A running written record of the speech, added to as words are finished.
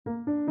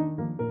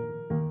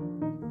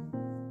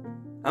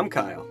I'm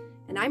Kyle,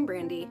 And I'm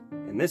Brandy,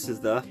 and this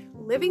is the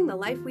Living the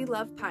Life We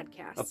Love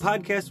podcast. a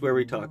podcast where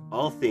we talk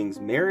all things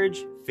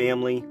marriage,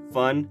 family,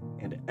 fun,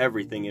 and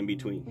everything in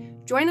between.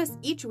 Join us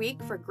each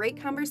week for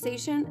great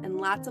conversation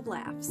and lots of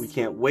laughs. We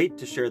can't wait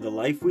to share the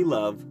life we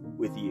love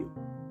with you.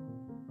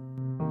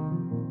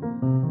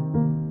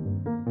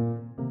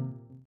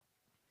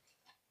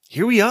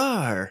 Here we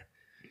are.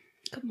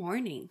 Good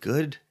morning.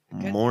 Good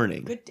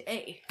morning. Good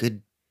day.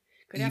 Good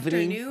Good evening.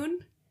 afternoon.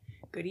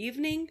 Good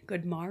evening.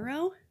 Good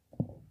morrow.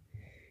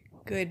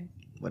 Good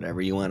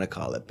Whatever you want to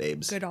call it,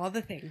 babes. good all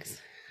the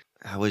things.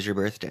 How was your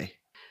birthday?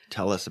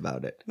 Tell us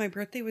about it. My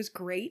birthday was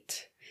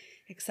great,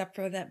 except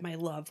for that my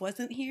love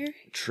wasn't here.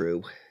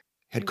 True.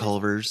 Had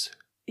Culver's.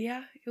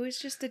 Yeah, it was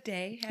just a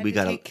day. Had We to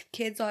got a- take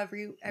kids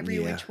every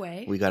Yeah, which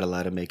way. We got a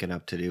lot of making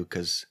up to do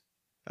because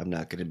I'm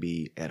not going to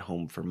be at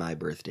home for my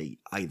birthday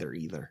either.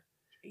 Either.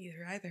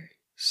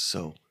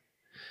 So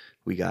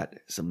we got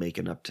some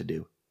making up to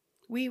do.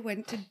 We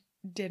went to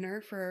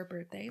dinner for our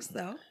birthdays,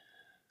 though.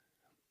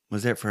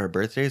 Was that for our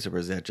birthdays or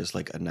was that just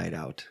like a night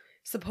out?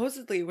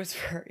 Supposedly it was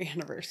for our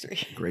anniversary.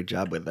 Great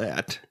job with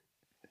that.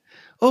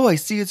 Oh, I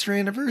see it's your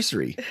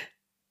anniversary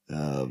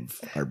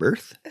of our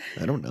birth.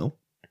 I don't know.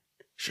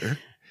 Sure.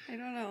 I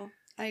don't know.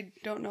 I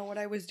don't know what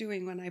I was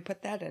doing when I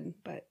put that in,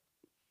 but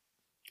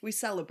we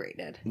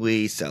celebrated.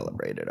 We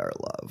celebrated our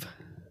love.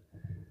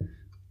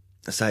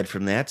 Aside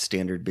from that,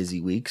 standard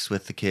busy weeks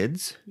with the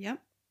kids.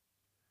 Yep.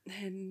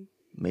 And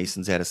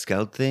Mason's at a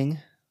scout thing.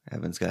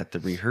 Evan's got the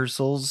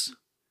rehearsals.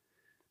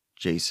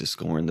 Jace is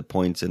scoring the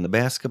points in the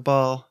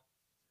basketball.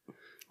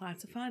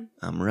 lots of fun.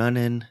 I'm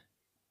running.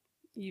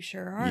 You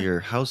sure are. You're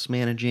house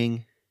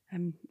managing.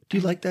 Do you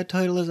like that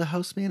title as a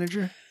house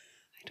manager?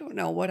 I don't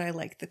know what I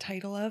like the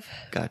title of.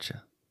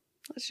 Gotcha.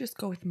 Let's just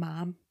go with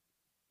mom.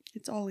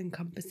 It's all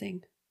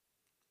encompassing.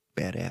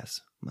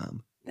 Badass,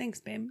 Mom.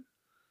 Thanks, babe.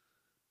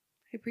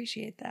 I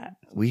appreciate that.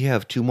 We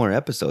have 2 more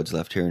episodes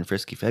left here in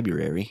Frisky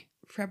February.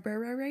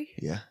 February?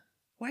 Yeah.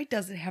 Why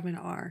does it have an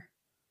R?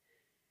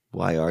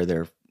 Why are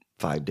there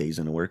 5 days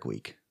in a work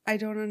week? I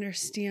don't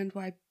understand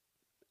why.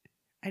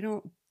 I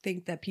don't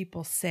think that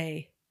people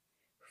say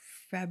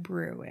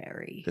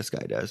February. This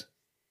guy does.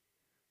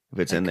 If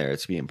it's in there,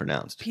 it's being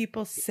pronounced.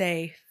 People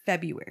say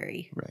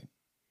February. Right.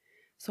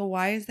 So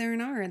why is there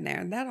an R in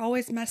there? That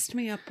always messed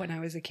me up when I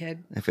was a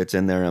kid. If it's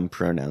in there, I'm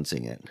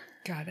pronouncing it.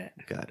 Got it.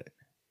 Got it.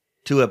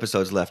 2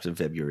 episodes left in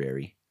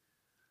February.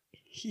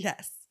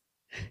 Yes.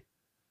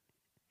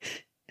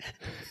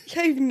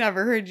 I've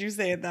never heard you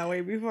say it that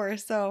way before,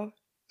 so.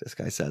 This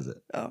guy says it.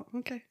 Oh,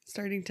 okay.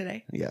 Starting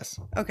today. Yes.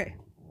 Okay.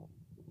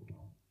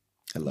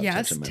 I love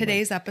Yes, touching my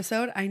today's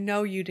episode, I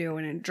know you do,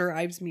 and it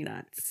drives me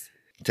nuts.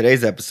 mic.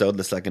 Today's episode,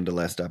 the second to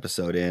last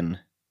episode in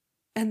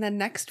And then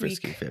next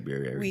Frisky week,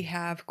 February. we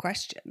have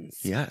questions.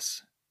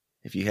 Yes.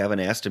 If you haven't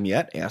asked them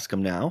yet, ask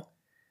them now.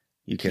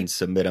 You can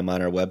submit them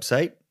on our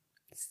website.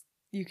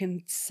 You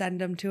can send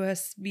them to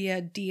us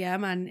via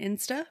DM on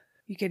Insta.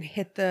 You can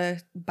hit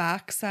the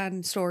box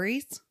on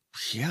stories.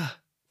 Yeah.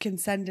 You can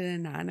send it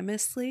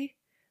anonymously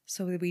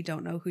so that we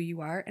don't know who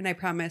you are. And I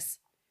promise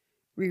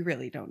we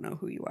really don't know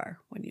who you are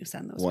when you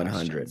send those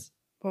 100. questions.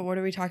 But what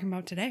are we talking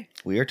about today?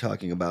 We are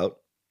talking about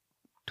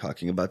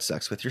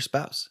sex with your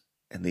spouse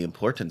and the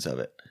importance of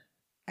it.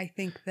 I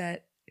think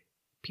that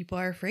people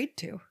are afraid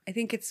to. I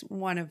think it's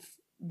one of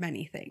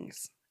many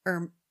things.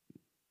 Or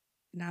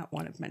not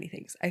one of many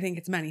things. I think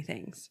it's many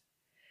things.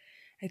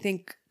 I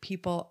think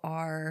people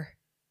are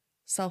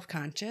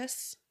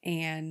self-conscious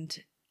and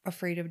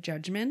afraid of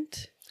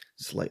judgment.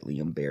 Slightly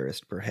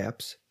embarrassed,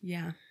 perhaps.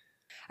 Yeah.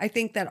 I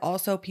think that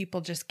also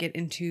people just get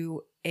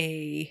into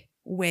a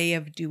way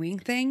of doing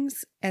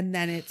things and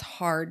then it's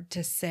hard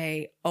to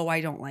say, oh, I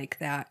don't like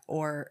that,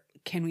 or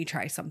can we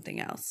try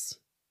something else?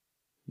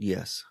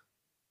 Yes.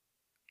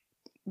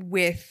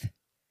 With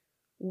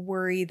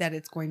worry that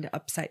it's going to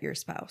upset your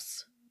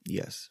spouse.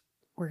 Yes.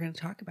 We're going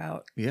to talk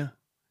about Yeah.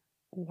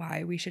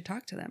 why we should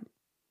talk to them.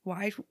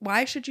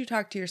 Why should you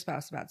talk to your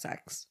spouse about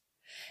sex?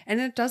 And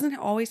it doesn't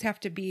always have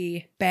to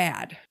be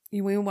bad.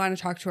 We want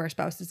to talk to our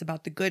spouses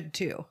about the good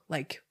too,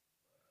 like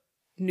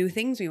new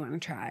things we want to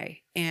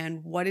try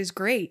and what is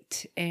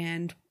great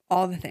and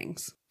all the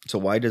things. So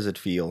why does it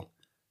feel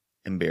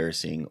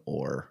embarrassing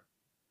or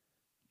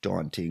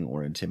daunting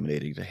or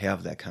intimidating to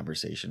have that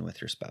conversation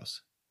with your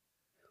spouse?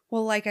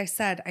 Well, like I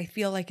said, I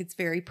feel like it's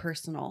very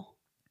personal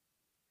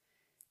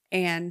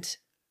and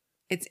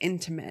it's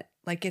intimate.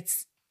 Like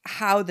it's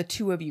how the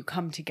two of you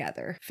come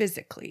together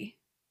physically.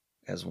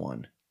 As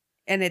one.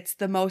 And it's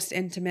the most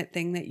intimate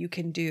thing that you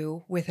can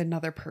do with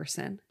another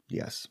person.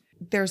 Yes.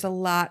 There's a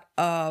lot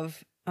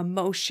of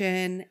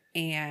emotion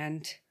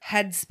and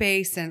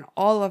headspace and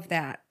all of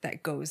that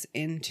goes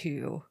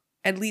into,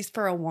 at least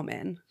for a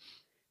woman,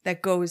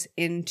 that goes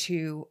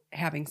into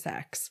having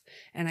sex.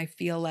 And I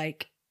feel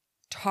like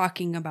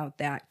talking about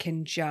that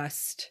can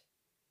just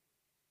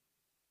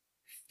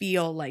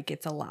feel like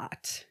it's a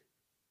lot.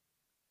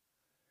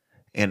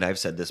 And I've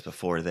said this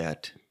before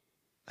that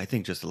I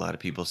think just a lot of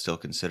people still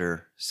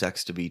consider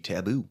sex to be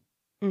taboo.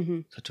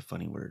 Mm-hmm. Such a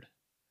funny word.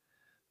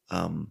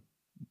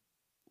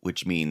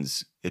 which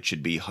means it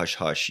should be hush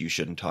hush. You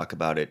shouldn't talk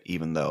about it,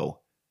 even though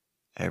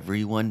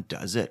everyone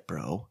does it,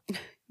 bro.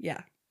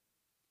 Yeah,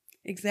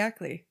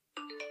 exactly.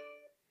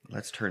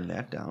 Let's turn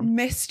that down.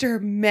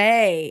 Mr.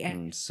 May.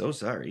 I'm so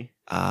sorry.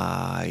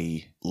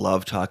 I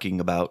love talking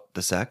about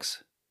the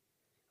sex.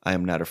 I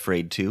am not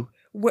afraid to.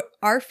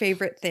 Our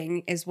favorite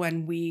thing is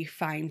when we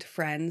find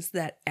friends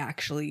that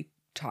actually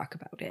talk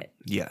about it.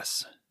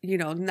 Yes. You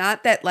know,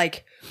 not that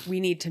like we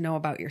need to know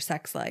about your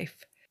sex life.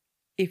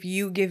 If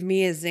you give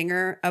me a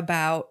zinger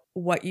about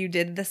what you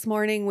did this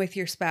morning with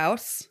your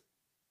spouse,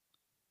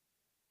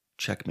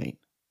 checkmate.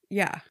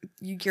 Yeah,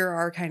 you're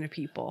our kind of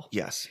people.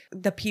 Yes.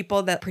 The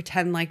people that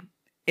pretend like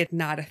it's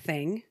not a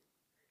thing.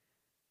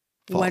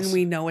 False. When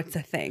we know it's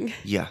a thing.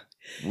 Yeah.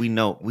 We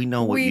know what you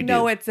do. We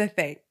know it's a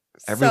thing.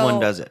 Everyone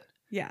does it.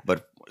 Yeah.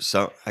 But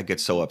I get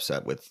so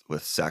upset with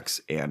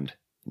sex and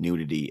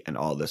nudity and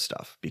all this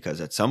stuff because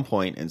at some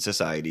point in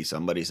society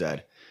somebody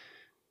said,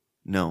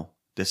 "No,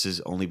 this is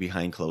only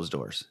behind closed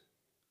doors.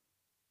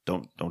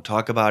 Don't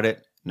talk about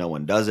it. No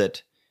one does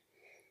it.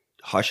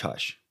 Hush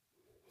hush."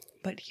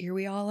 But here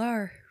we all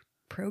are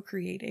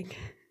procreating.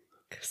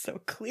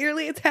 So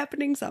clearly it's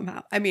happening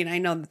somehow. I mean, I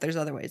know that there's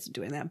other ways of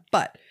doing that,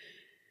 but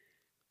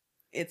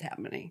it's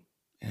happening.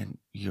 And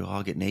you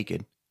all get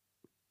naked.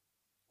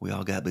 We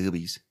all got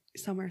boobies.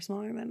 Some are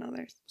smaller than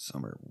others.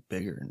 Some are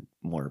bigger and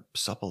more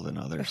supple than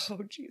others.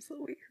 Oh, geez,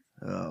 Louise.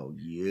 Oh,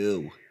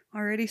 you.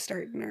 Already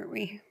starting, aren't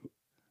we?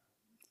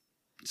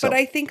 So, but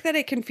I think that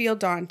it can feel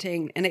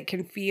daunting and it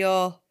can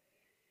feel...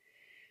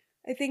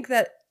 I think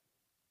that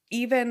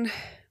even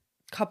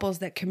couples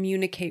that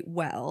communicate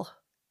well,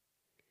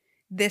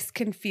 this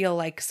can feel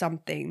like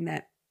something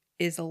that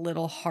is a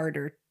little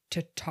harder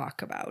to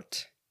talk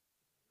about.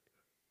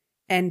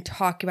 And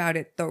talk about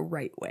it the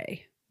right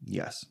way.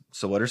 Yes.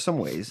 So what are some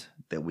ways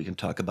that we can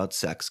talk about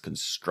sex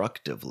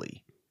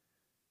constructively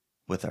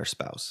with our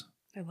spouse?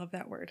 I love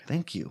that word.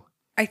 Thank you.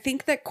 I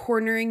think that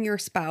cornering your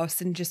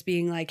spouse and just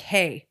being like,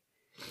 hey,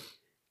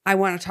 I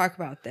want to talk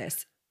about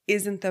this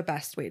isn't the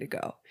best way to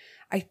go.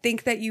 I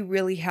think that you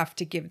really have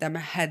to give them a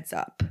heads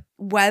up.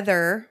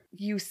 Whether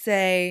you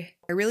say,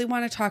 I really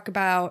want to talk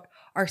about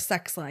our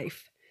sex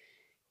life.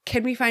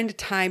 Can we find a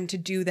time to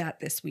do that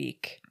this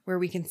week where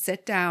we can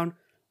sit down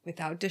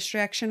without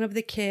distraction of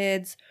the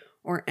kids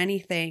or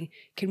anything?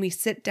 Can we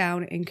sit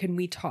down and can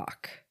we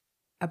talk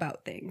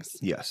about things?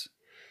 Yes.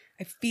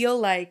 I feel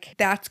like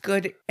that's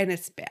good and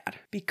it's bad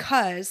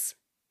because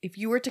if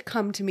you were to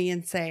come to me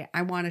and say,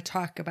 I want to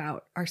talk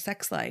about our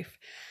sex life,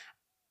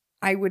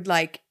 I would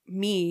like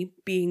me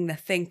being the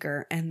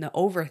thinker and the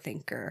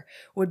overthinker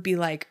would be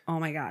like, oh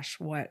my gosh,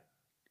 what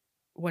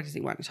does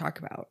he want to talk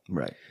about?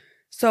 Right.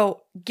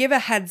 So give a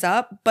heads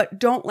up, but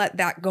don't let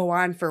that go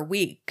on for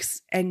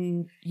weeks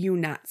and you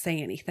not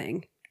say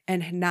anything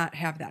and not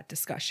have that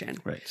discussion.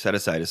 Right. Set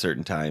aside a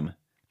certain time.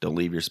 Don't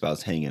leave your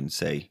spouse hanging.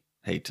 Say,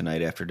 hey,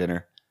 tonight after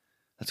dinner,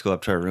 let's go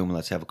up to our room and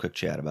let's have a quick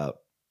chat about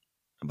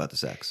the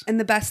sex. And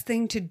the best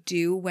thing to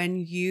do when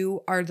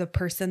you are the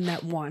person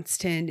that wants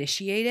to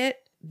initiate it,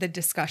 the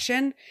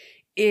discussion,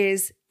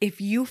 is if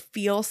you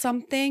feel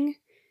something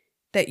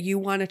that you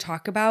want to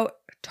talk about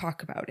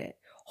it.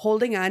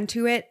 Holding on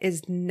to it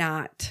is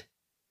not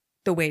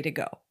the way to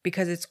go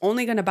because it's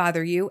only going to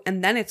bother you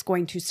and then it's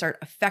going to start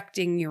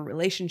affecting your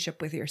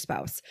relationship with your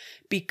spouse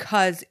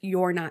because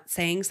you're not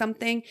saying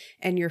something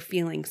and you're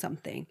feeling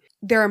something.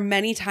 There are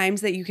many times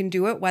that you can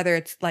do it, whether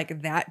it's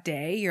like that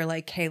day, you're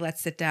like, hey,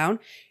 let's sit down.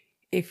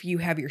 If you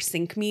have your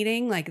sync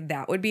meeting, like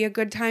that would be a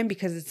good time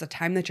because it's a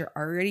time that you're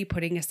already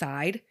putting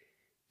aside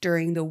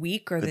during the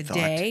week or Good the thought.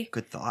 day.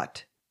 Good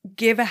thought.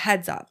 Give a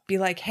heads up. Be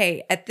like,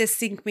 hey, at this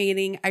sync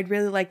meeting, I'd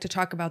really like to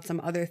talk about some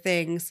other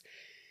things.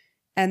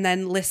 And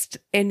then list,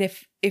 and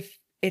if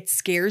it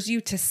scares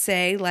you to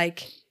say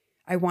like,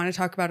 I want to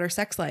talk about our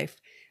sex life,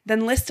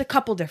 then list a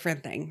couple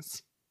different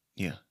things.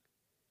 Yeah.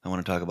 I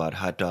want to talk about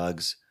hot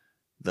dogs,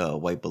 the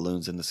white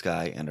balloons in the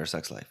sky, and our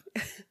sex life.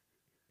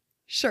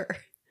 Sure.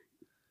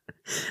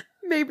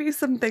 Maybe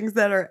some things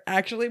that are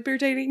actually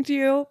pertaining to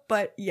you,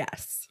 but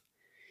yes.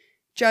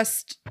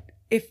 Just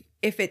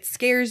if it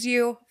scares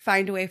you,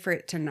 find a way for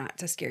it to not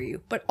to scare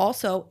you. But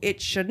also,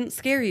 it shouldn't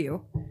scare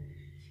you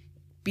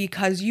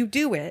because you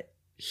do it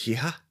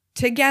Yeah.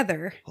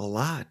 together. A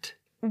lot.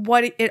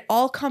 What it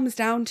all comes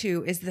down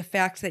to is the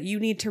fact that you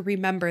need to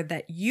remember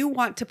that you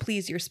want to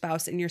please your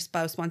spouse and your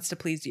spouse wants to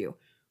please you.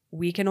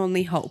 We can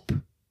only hope.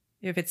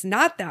 If it's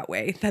not that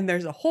way, then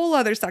there's a whole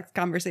other sex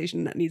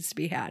conversation that needs to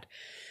be had.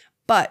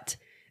 But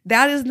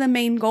that is the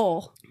main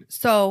goal.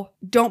 So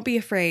don't be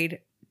afraid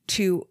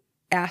to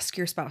ask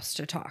your spouse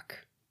to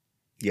talk.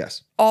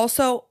 Yes.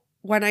 Also,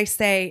 when I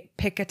say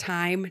pick a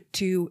time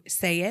to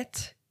say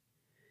it,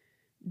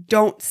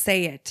 don't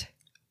say it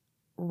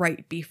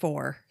right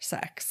before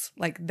sex.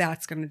 Like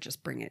that's going to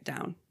just bring it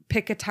down.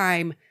 Pick a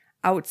time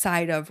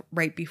outside of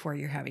right before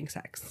you're having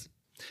sex.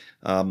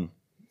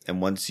 And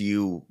once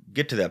you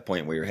get to that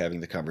point where you're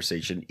having the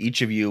conversation,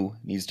 each of you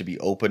needs to be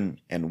open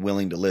and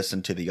willing to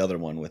listen to the other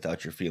one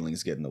without your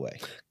feelings getting in the way.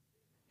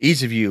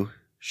 Each of you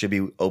should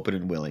be open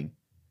and willing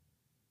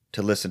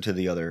to listen to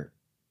the other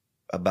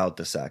about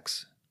the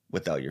sex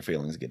without your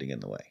feelings getting in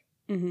the way.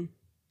 Mm-hmm.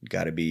 You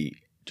got to be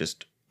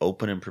just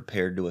open and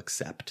prepared to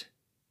accept.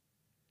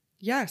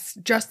 Yes,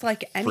 just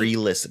like Free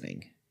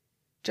listening.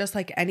 Just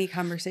like any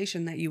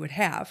conversation that you would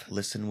have.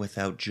 Listen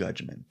without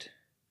judgment.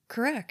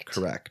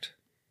 Correct.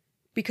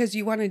 Because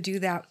you want to do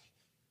that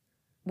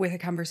with a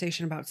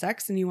conversation about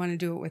sex, and you want to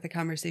do it with a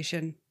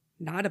conversation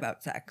not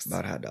about sex.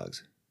 About hot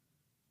dogs.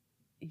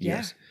 Yeah.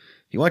 Yes.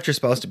 You want your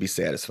spouse to be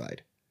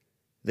satisfied.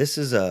 This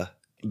is a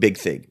big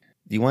thing.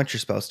 You want your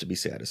spouse to be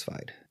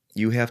satisfied.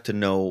 You have to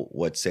know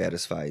what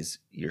satisfies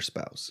your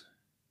spouse.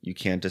 You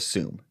can't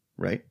assume,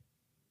 right?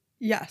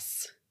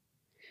 Yes.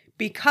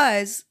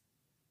 Because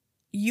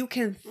you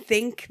can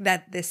think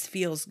that this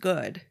feels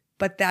good,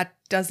 but that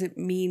doesn't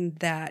mean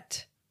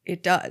that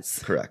it does.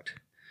 Correct.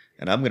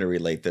 And I'm going to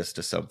relate this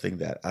to something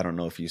that I don't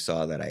know if you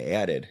saw that I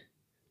added,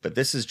 but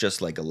this is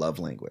just like a love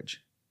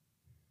language.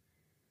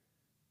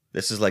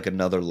 This is like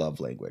another love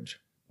language.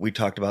 We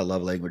talked about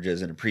love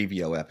languages in a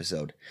preview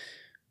episode.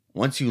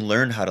 Once you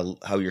learn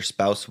how your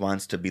spouse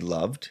wants to be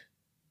loved,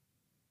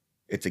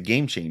 it's a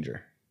game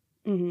changer.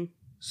 Mm-hmm.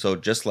 So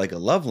just like a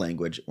love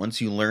language, once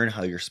you learn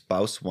how your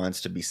spouse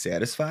wants to be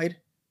satisfied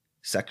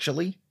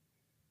sexually,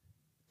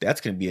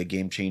 that's going to be a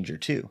game changer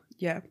too.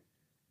 Yeah.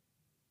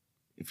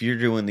 If you're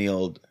doing the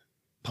old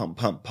pump,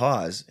 pump,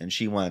 pause, and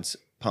she wants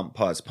pump,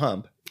 pause,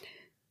 pump,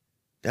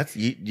 that's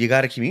you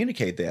got to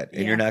communicate that.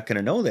 And you're not going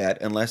to know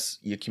that unless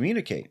you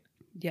communicate.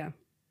 Yeah.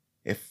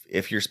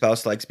 If your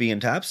spouse likes being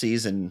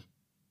topsies and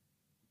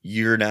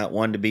you're not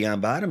one to be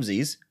on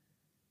bottomsies,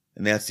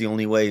 and that's the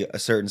only way a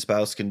certain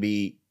spouse can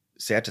be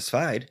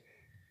satisfied,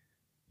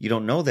 you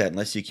don't know that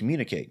unless you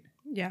communicate.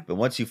 Yeah. But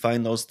once you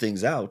find those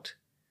things out,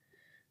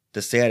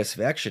 the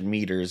satisfaction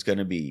meter is going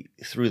to be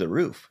through the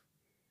roof.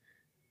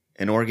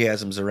 And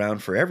orgasms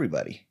around for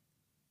everybody.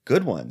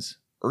 Good ones,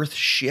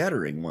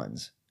 earth-shattering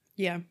ones.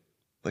 Yeah.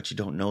 But you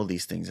don't know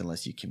these things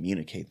unless you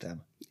communicate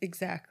them.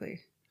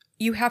 Exactly.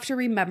 You have to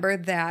remember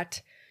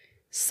that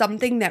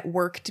something that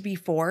worked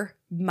before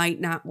might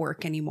not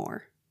work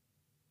anymore.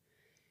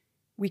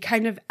 We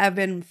kind of ebb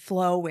and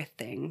flow with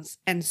things.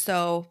 And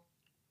so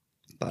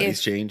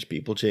bodies change,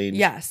 people change.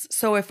 Yes.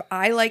 So if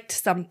I liked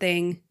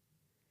something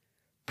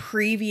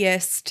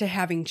previous to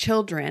having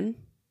children,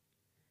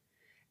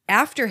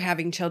 after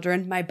having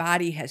children, my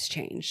body has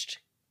changed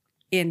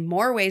in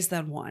more ways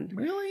than one.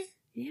 Really?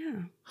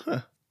 Yeah.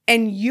 Huh.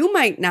 And you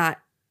might not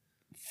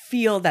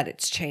feel that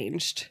it's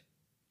changed,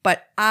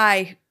 but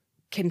I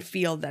can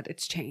feel that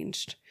it's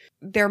changed.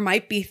 There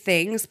might be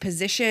things,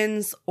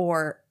 positions,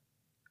 or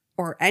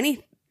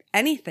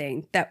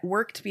anything that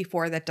worked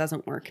before that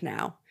doesn't work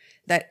now,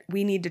 that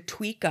we need to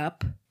tweak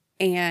up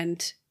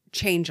and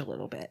change a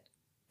little bit.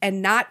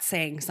 And not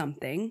saying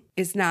something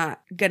is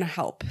not going to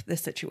help the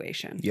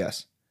situation.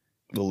 Yes.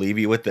 We'll leave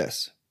you with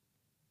this.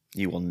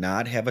 You will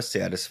not have a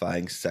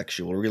satisfying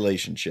sexual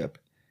relationship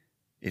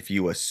if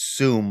you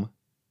assume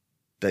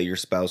that your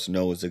spouse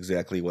knows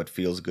exactly what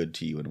feels good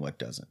to you and what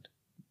doesn't.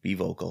 Be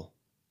vocal.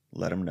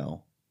 Let them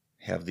know.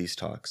 Have these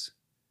talks.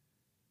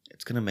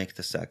 It's going to make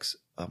the sex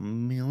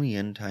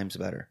 1,000,000 times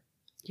better.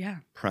 Yeah.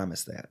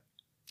 Promise that.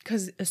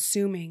 Because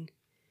assuming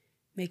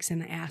makes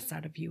an ass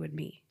out of you and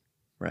me.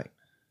 Right.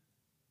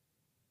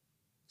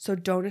 So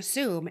don't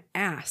assume,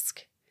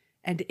 ask.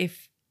 And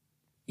if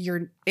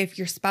your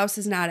spouse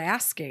is not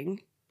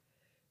asking,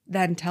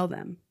 then tell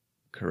them.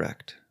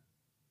 Correct.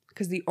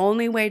 Because the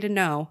only way to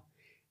know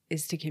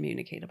is to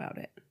communicate about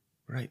it.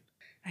 Right.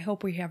 I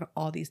hope we have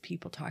all these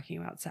people talking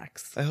about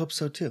sex. I hope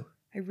so too.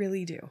 I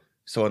really do.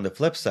 So on the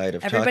flip side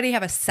of everybody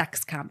have a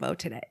sex combo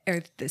today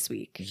or this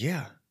week.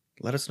 Yeah.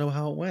 Let us know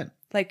how it went.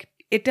 Like,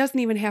 it doesn't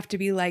even have to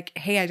be like,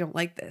 hey, I don't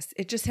like this.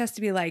 It just has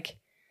to be like,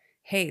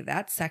 hey,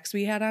 that sex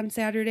we had on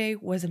Saturday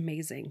was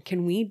amazing.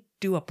 Can we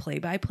do a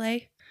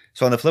play-by-play?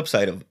 So on the flip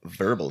side of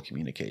verbal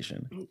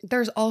communication,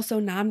 there's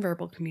also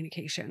nonverbal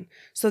communication.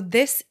 So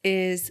this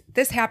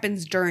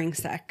happens during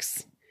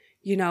sex.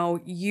 You know,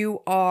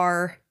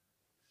 you're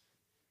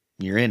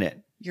in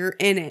it. You're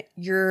in it.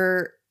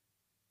 You're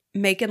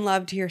making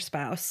love to your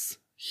spouse.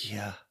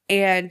 Yeah.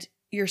 And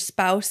your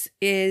spouse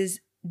is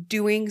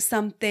doing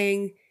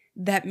something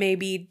that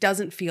maybe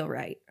doesn't feel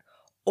right,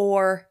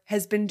 or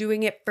has been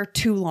doing it for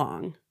too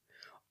long,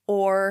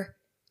 or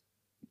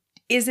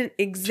isn't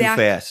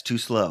exactly too fast, too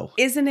slow,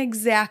 isn't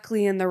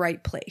exactly in the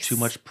right place. Too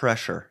much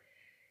pressure.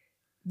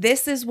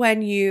 This is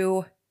when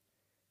you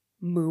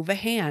move a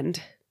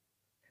hand,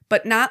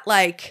 but not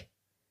like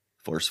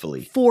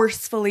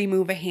forcefully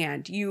move a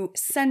hand. You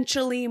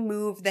essentially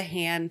move the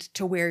hand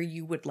to where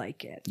you would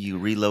like it. You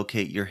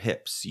relocate your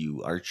hips.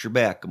 You arch your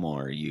back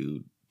more.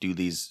 You do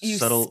these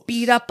subtle...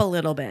 speed up a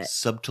little bit.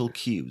 Subtle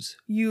cues.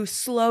 You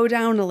slow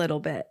down a little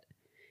bit.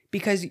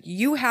 Because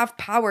you have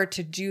power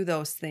to do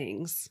those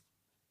things.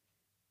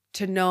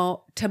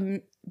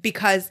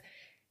 Because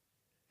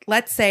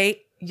let's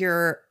say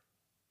you're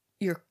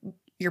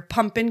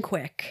pumping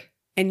quick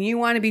and you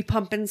want to be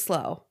pumping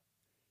slow.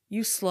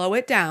 You slow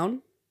it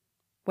down.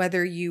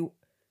 Whether you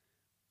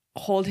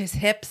hold his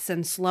hips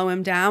and slow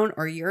him down,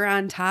 or you're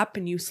on top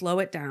and you slow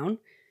it down,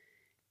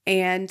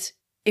 and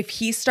if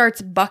he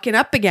starts bucking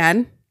up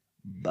again,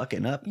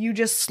 Bucking up. you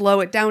just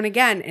slow it down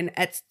again. And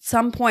at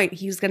some point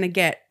he's going to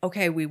get,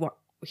 okay,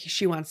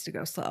 she wants to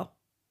go slow.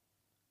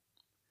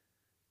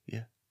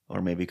 Yeah.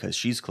 Or maybe because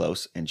she's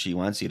close and she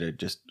wants you to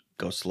just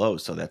go slow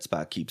so that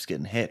spot keeps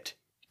getting hit.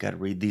 You got to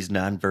read these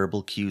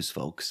nonverbal cues,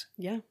 folks.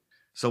 Yeah.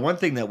 So one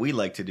thing that we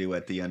like to do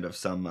at the end of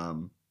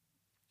some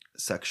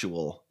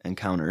sexual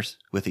encounters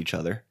with each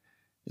other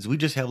is we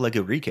just have like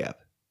a recap.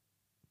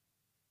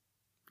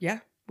 Yeah,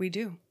 we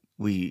do.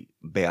 We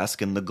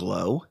bask in the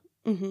glow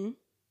Mm-hmm.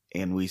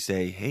 and we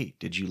say, hey,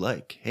 did you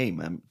like? Hey,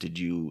 ma'am, did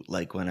you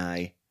like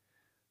when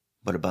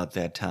what about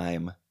that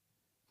time?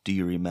 Do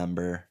you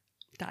remember? ...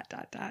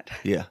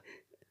 Yeah.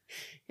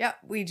 Yeah,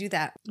 we do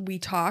that. We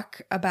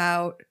talk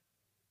about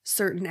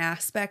certain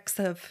aspects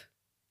of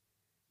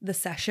the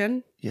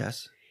session.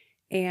 Yes.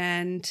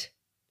 And,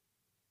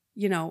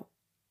 you know,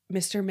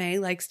 Mr. May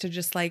likes to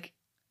just like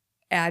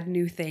add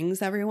new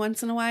things every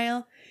once in a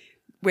while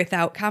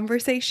without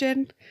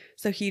conversation.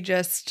 So he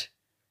just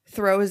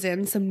throws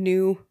in some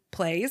new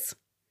plays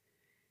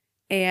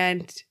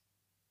and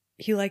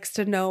he likes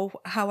to know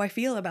how I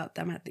feel about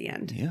them at the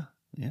end. Yeah.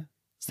 Yeah.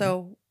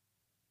 So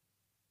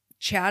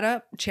chat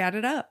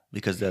it up.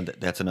 Because then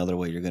that's another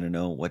way you're going to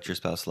know what your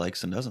spouse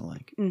likes and doesn't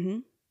like. Mm-hmm.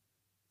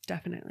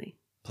 Definitely.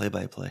 Play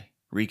by play.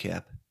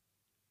 Recap.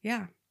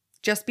 Yeah.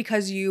 Just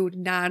because you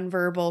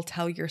nonverbal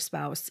tell your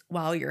spouse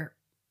while you're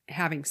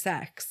having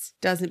sex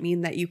doesn't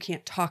mean that you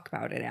can't talk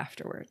about it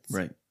afterwards.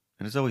 Right.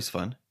 And it's always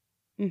fun.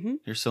 Mm-hmm.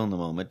 You're still in the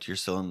moment. You're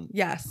still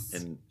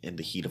in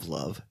the heat of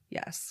love.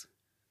 Yes.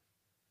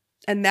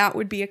 And that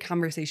would be a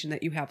conversation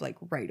that you have like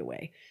right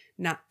away.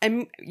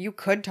 You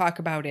could talk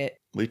about it.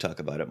 We talk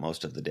about it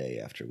most of the day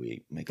after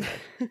we make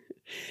love.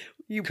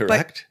 But,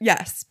 Correct?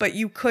 yes. But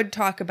you could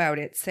talk about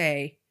it,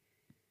 say,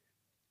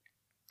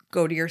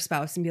 go to your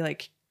spouse and be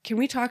like, can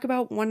we talk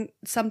about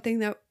something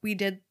that we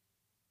did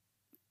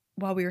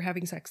while we were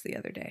having sex the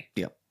other day?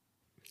 Yep.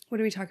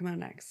 What are we talking about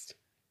next?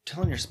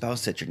 Telling your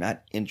spouse that you're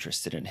not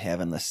interested in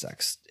having the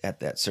sex at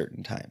that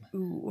certain time.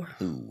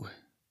 Ooh.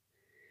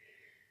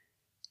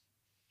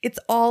 It's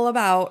all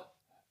about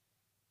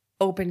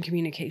open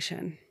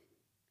communication.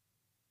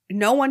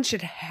 No one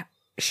should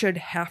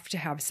have to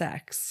have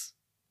sex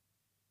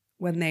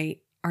when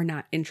they are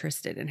not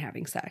interested in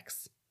having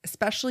sex.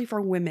 Especially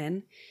for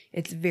women,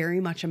 it's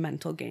very much a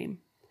mental game.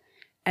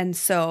 And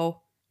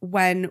so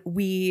when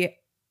we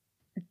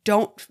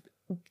don't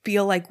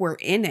feel like we're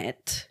in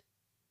it,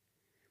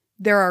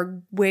 there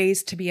are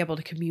ways to be able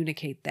to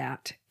communicate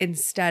that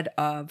instead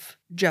of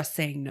just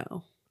saying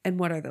no. And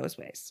what are those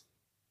ways?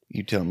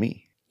 You tell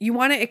me. You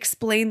want to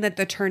explain that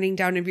the turning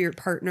down of your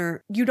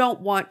partner, you don't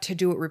want to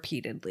do it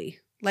repeatedly.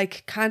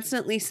 Like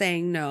constantly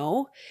saying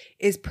no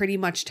is pretty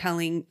much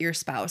telling your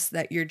spouse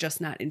that you're just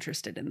not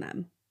interested in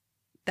them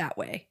that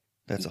way.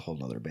 That's a whole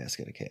nother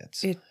basket of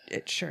cats.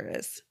 It sure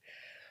is.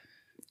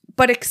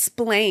 But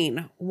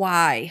explain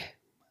why.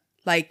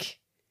 Like,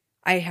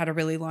 I had a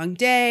really long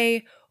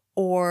day,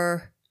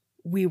 or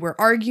we were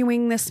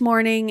arguing this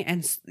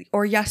morning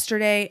or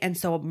yesterday, and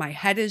so my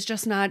head is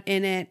just not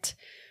in it.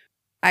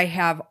 I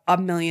have a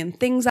million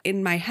things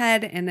in my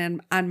head and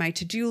then on my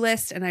to-do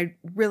list, and I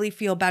really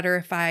feel better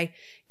if I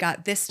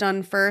got this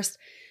done first.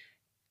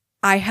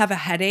 I have a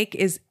headache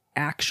is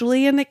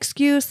actually an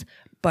excuse,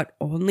 but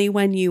only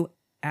when you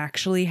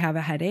actually have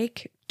a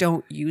headache.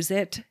 Don't use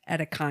it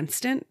at a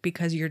constant,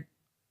 because you're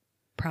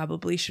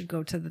probably should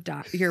go to the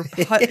doctor. Your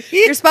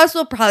spouse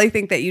will probably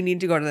think that you need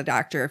to go to the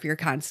doctor if you're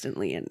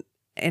constantly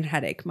in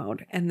headache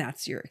mode, and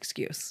that's your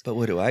excuse. But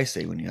what do I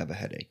say when you have a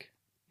headache?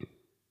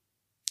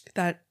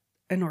 That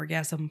an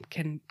orgasm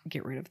can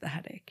get rid of the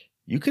headache.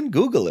 You can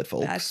Google it,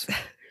 folks.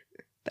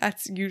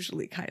 That's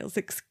usually Kyle's.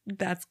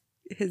 That's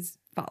his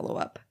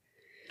follow-up.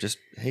 Just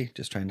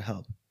trying to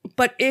help.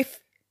 But if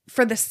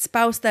for the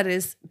spouse that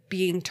is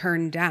being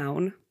turned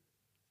down,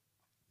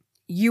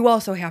 you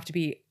also have to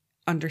be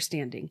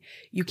understanding.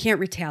 You can't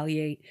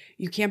retaliate.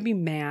 You can't be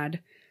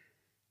mad.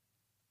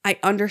 I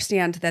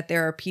understand that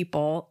there are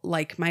people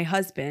like my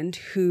husband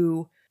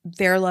who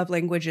their love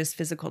language is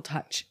physical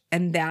touch,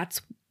 and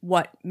that's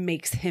what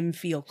makes him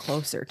feel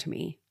closer to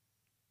me,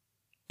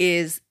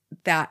 is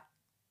that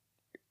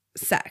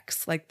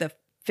sex, like the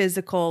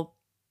physical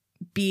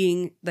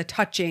being, the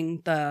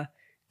touching, the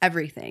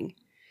everything.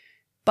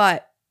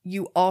 But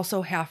you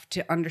also have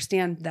to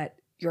understand that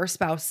your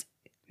spouse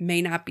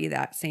may not be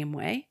that same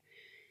way.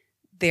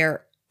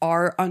 There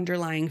are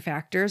underlying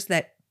factors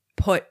that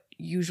put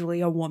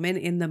usually a woman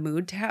in the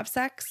mood to have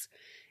sex,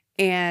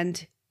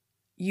 and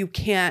you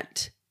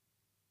can't.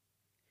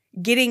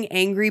 Getting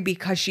angry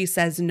because she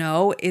says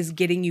no is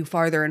getting you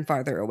farther and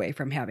farther away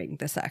from having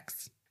the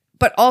sex.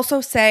 But also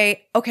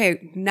say,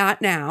 okay,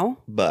 not now.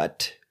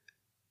 But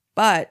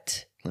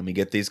let me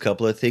get these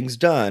couple of things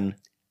done,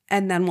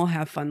 and then we'll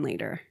have fun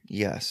later.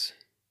 Yes.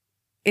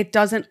 It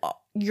doesn't,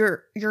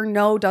 your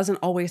no doesn't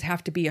always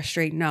have to be a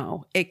straight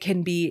no. It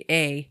can be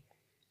a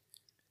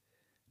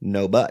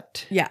no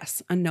but.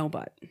 Yes, a no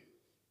but.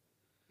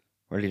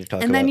 Ready to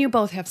talk and then you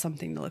both have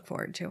something to look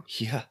forward to.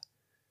 Yeah.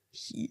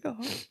 Yeah.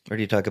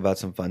 Ready to talk about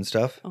some fun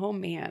stuff? Oh,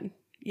 man.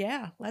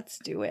 Yeah, let's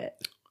do it.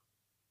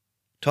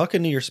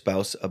 Talking to your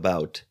spouse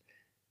about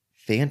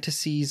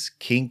fantasies,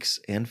 kinks,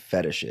 and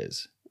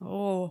fetishes.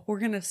 Oh, we're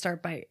going to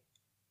start by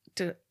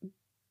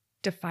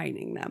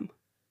defining them.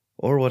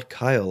 Or what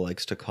Kyle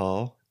likes to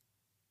call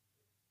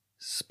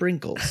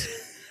sprinkles.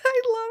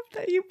 I love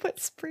that you put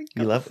sprinkles.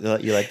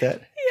 You like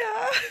that?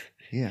 Yeah.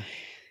 Yeah.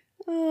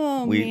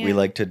 Oh, We man.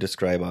 like to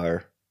describe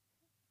our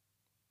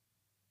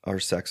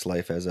sex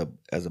life as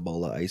a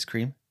bowl of ice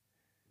cream.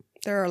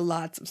 There are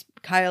lots of...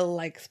 Kyle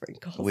likes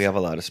sprinkles. We have a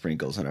lot of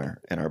sprinkles in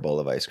our bowl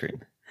of ice cream.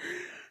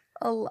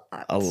 a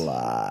lot. A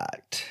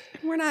lot.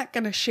 We're not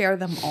going to share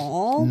them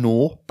all.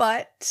 No.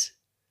 But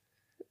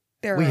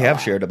there We are have a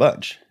lot. shared a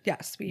bunch.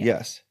 Yes, we have.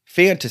 Yes.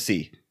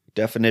 Fantasy.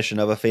 Definition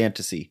of a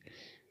fantasy.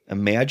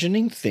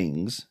 Imagining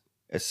things,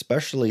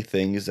 especially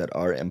things that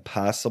are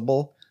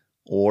impossible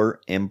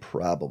or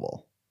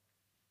improbable.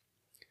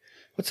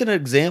 What's an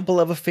example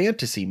of a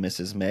fantasy,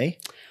 Mrs. May?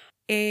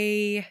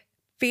 A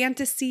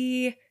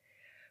fantasy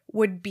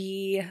would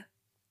be,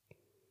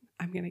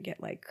 I'm going to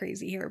get like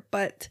crazy here,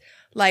 but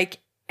like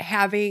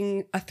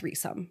having a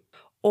threesome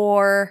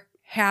or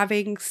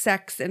having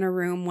sex in a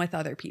room with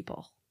other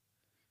people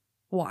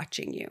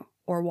watching you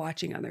or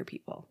watching other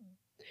people.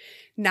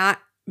 Not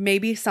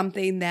maybe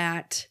something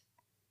that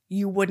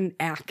you wouldn't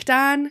act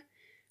on,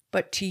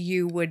 but to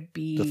you would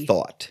be The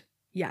thought.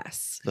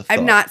 Yes. The I'm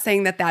thought. not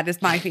saying that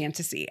is my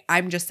fantasy.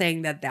 I'm just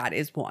saying that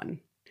is one.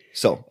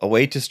 So, a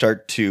way to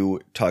start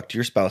to talk to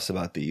your spouse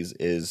about these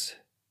is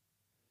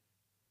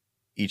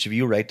each of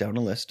you write down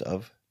a list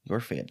of your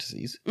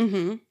fantasies.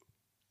 Mm-hmm.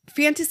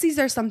 Fantasies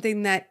are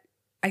something that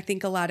I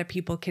think a lot of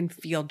people can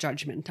feel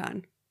judgment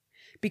on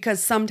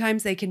because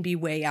sometimes they can be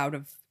way out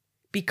of,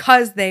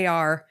 because they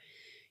are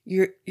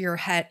your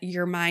head,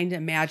 your mind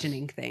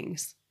imagining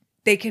things.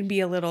 They can be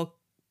a little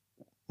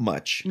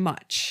Much.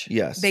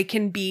 Yes. They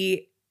can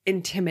be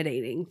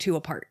intimidating to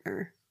a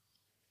partner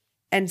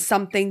and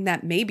something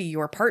that maybe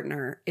your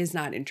partner is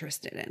not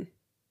interested in.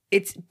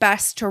 It's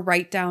best to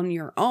write down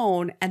your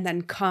own and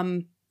then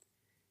come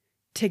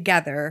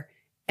together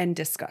and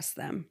discuss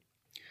them.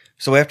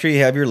 So after you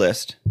have your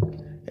list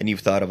and you've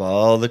thought of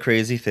all the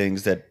crazy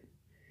things that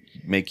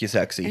make you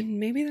sexy, And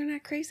maybe they're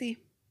not crazy.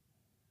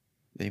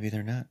 maybe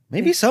they're not.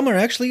 Maybe some are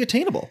actually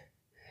attainable.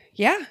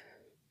 Yeah.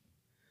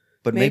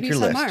 But Maybe make your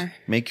some list. are.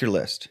 Make your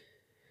list.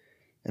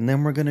 And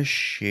then we're going to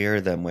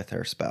share them with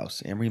our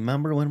spouse. And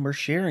remember, when we're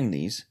sharing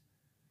these,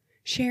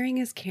 Sharing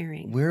is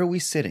caring. where are we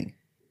sitting?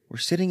 We're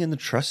sitting in the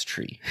trust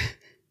tree.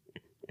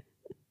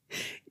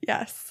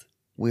 Yes.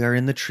 We are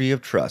in the tree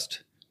of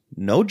trust.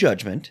 No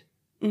judgment.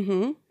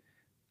 Mm-hmm.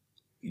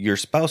 Your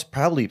spouse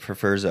probably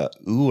prefers a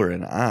ooh or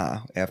an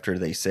ah after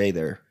they say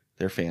their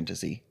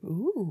fantasy.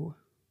 Ooh.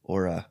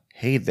 Or a,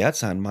 hey,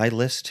 that's on my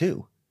list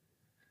too.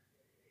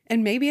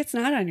 And maybe it's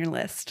not on your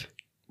list.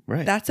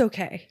 Right. That's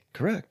okay.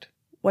 Correct.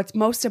 What's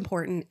most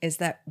important is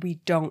that we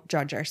don't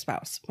judge our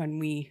spouse when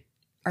we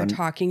are Un-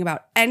 talking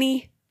about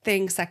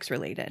anything sex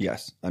related.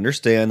 Yes.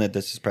 Understand that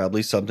this is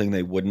probably something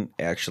they wouldn't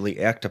actually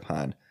act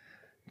upon,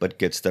 but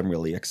gets them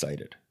really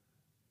excited.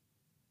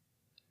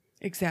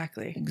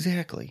 Exactly.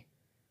 Exactly.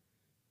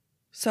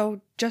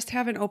 So just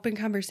have an open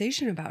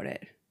conversation about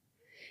it.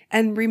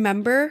 And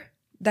remember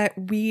that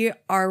we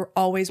are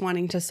always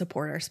wanting to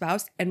support our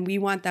spouse and we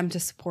want them to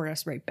support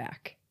us right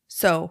back.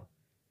 So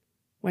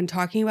when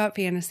talking about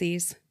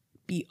fantasies,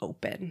 be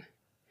open.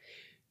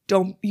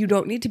 You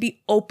don't need to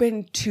be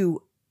open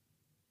to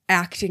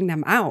acting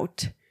them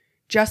out.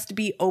 Just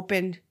be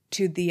open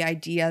to the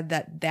idea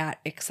that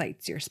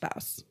excites your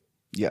spouse.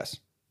 Yes.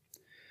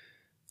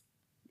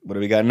 What do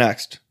we got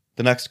next?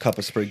 The next cup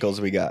of sprinkles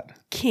we got.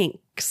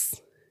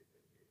 Kinks.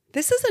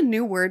 This is a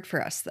new word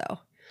for us, though.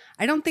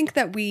 I don't think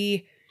that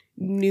we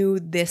knew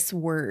this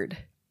word.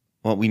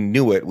 Well, we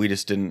knew it. We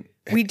just didn't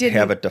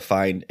have it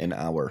defined in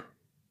our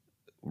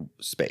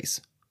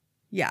space.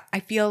 Yeah, I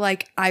feel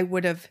like I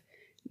would have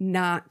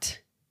not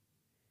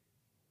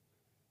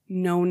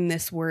known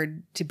this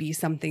word to be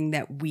something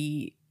that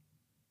we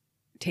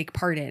take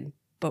part in,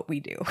 but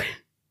we do.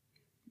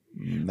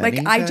 Many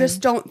I times?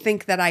 just don't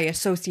think that I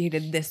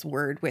associated this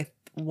word with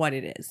what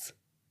it is.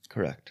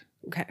 Correct.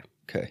 Okay.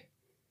 Okay.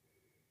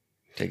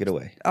 Take it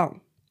away. Oh.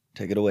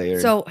 Take it away,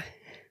 Erin. So,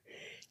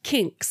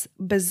 kinks,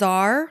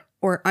 bizarre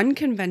or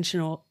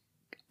unconventional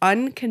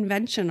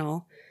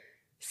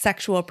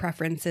sexual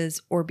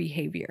preferences or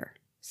behavior.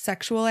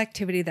 Sexual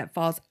activity that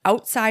falls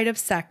outside of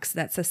sex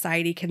that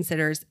society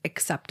considers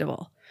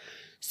acceptable.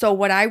 So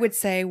what I would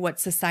say what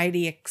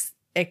society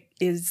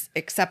is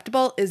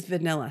acceptable is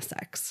vanilla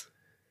sex.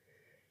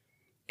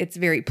 It's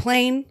very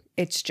plain.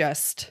 It's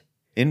just...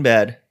 in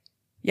bed.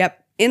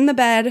 Yep. In the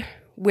bed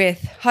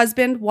with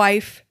husband,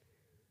 wife.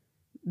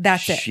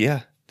 That's it.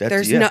 Yeah.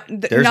 There's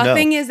There's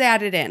nothing is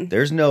added in.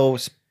 There's no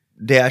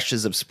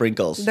dashes of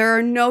sprinkles. There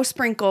are no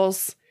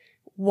sprinkles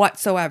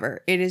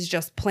whatsoever. It is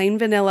just plain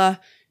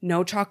vanilla,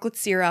 no chocolate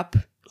syrup.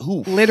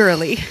 Ooh.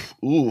 Literally.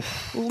 Ooh.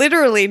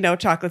 Literally no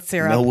chocolate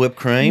syrup. No whipped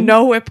cream?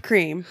 No whipped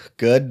cream.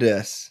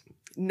 Goodness.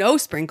 No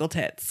sprinkle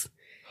tits.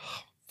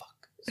 Fuck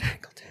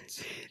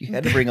Singletons. You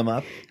had to bring them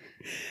up.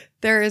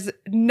 There is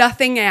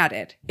nothing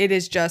added. It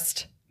is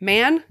just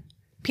man,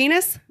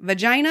 penis,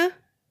 vagina.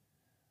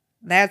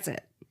 That's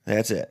it.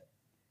 That's it.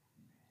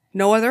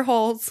 No other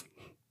holes.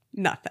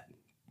 Nothing.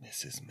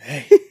 Mrs.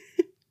 May.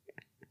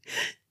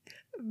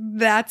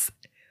 That's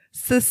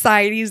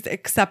society's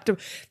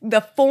acceptable.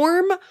 The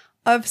form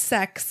of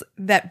sex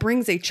that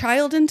brings a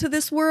child into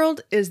this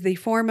world is the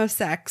form of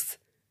sex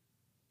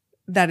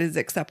that is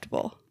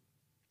acceptable.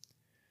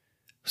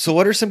 So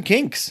what are some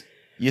kinks?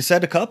 You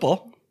said a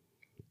couple.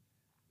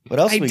 What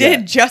else I we did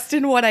got? just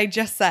in what I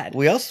just said.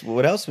 What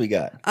else we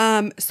got?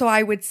 So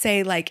I would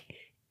say like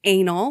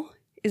anal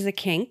is a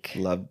kink.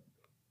 Love.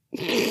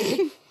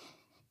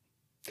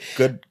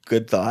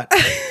 Good thought.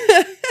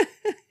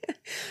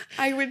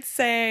 I would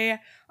say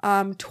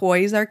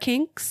toys are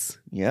kinks.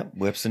 Yep.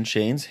 Whips and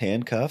chains,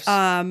 handcuffs.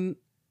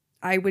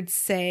 I would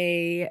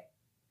say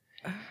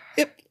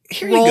Yep.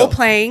 Here you role go.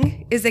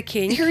 playing is a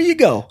kink. Here you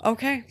go.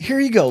 Okay. Here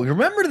you go.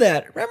 Remember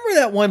that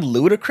one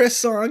Ludacris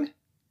song?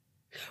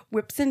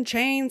 Whips and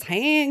chains,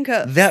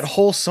 handcuffs. That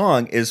whole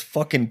song is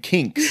fucking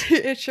kinks.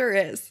 It sure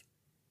is.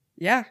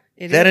 Yeah,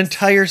 it is. That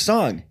entire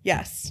song.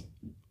 Yes.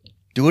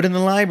 Do it in the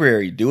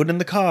library. Do it in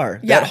the car.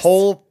 Yes. That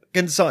whole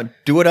fucking song.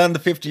 Do it on the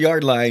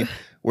 50-yard line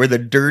where the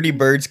Dirty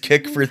Birds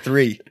kick for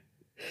 3.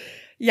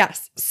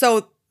 Yes.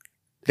 So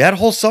That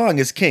whole song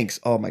is kinks.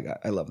 Oh my God.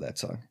 I love that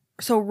song.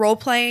 role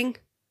playing,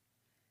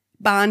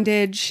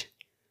 bondage,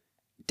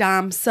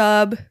 dom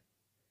sub,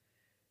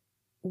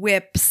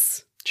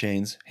 whips,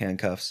 Chains,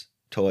 handcuffs,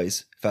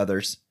 toys,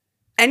 feathers.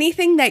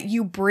 anything that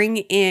you bring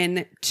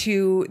in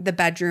to the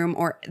bedroom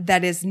or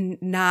that is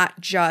not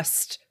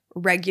just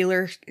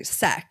regular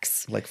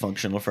sex. Like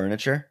functional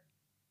furniture.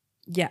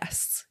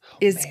 Yes.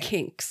 Is man.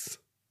 kinks.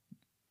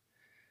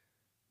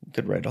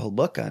 Could write a whole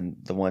book on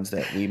the ones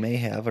that we may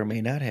have or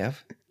may not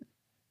have.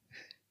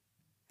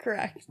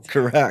 Correct.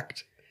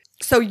 Correct.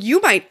 So you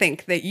might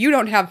think that you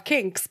don't have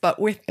kinks, but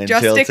with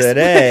Until just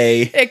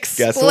today,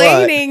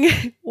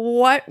 explaining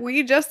what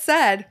we just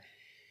said,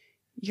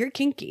 you're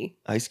kinky.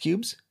 Ice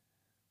cubes?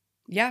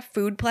 Yeah,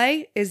 food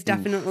play is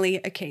definitely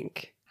a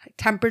kink.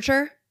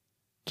 Temperature,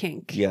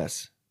 kink.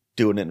 Yes.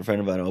 Doing it in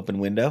front of an open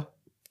window?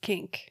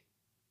 Kink.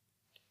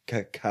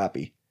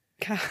 Copy.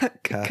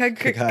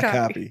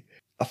 Copy.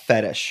 A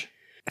fetish.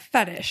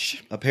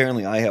 Fetish.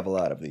 Apparently, I have a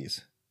lot of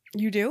these.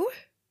 You do?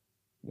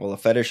 Well, a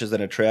fetish is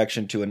an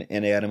attraction to an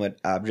inanimate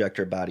object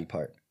or body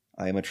part.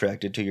 I am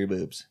attracted to your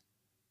boobs.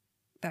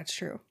 That's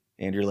true.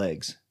 And your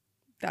legs.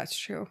 That's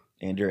true.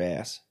 And your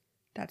ass.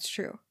 That's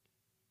true.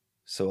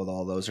 So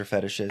all those are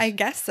fetishes? I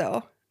guess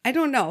so. I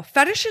don't know.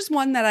 Fetish is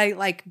one that I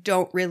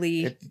don't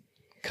really. It's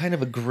kind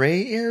of a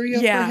gray area,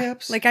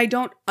 perhaps? Like I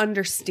don't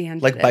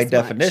understand. Like it by as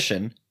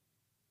definition.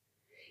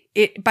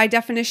 much. By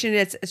definition,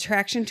 it's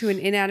attraction to an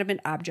inanimate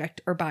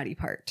object or body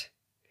part.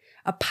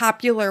 A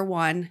popular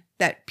one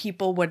that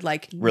people would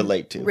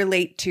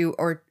relate to,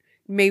 or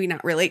maybe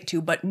not relate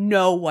to, but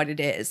know what it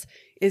is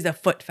a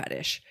foot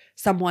fetish.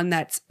 Someone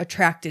that's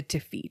attracted to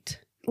feet.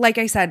 Like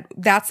I said,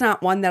 that's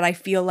not one that I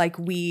feel like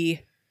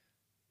we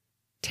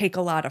take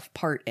a lot of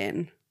part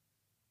in.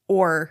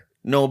 Or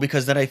No,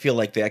 because then I feel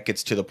like that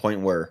gets to the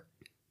point where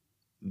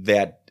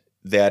that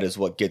is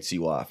what gets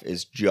you off,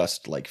 is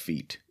just like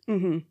feet.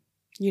 mm-hmm.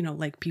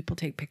 Like people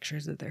take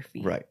pictures of their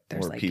feet. Right.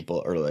 There's or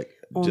people are like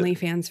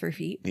OnlyFans for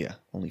feet. Yeah,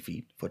 only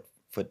feet. Foot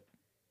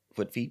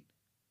feet?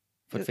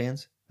 Foot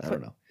fans? I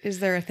don't know. Is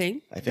there a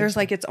thing? I think There's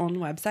so. its own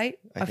website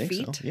I of think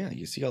feet. so. Yeah,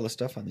 you see all the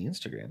stuff on the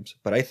Instagrams.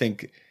 But I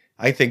think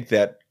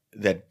that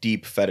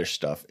deep fetish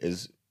stuff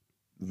is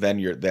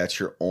then that's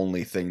your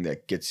only thing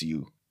that gets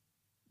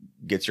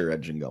your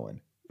engine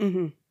going.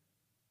 Mm-hmm.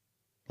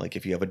 Like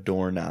if you have a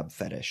doorknob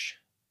fetish,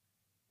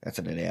 that's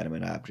an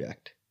inanimate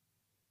object.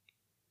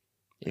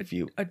 If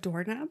you A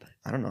doorknob?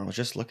 I don't know, I was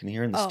just looking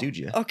here in the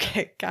studio.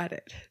 Okay, got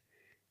it.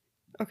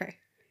 Okay.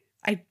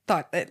 I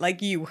thought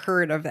that you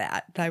heard of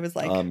that. I was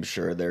like, I'm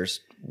sure there's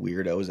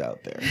weirdos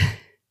out there.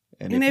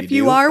 And And if if you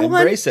you do, are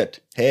one, embrace it.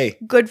 Hey,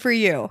 good for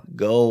you.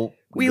 go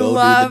We go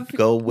love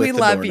with we the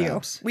love you.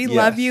 doorknobs. We Yes.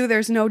 love you.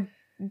 There's no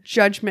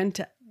judgment.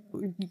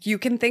 You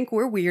can think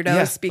we're weirdos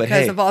Yeah, but because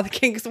hey. of all the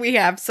kinks we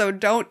have. So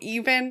don't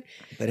even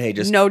But hey,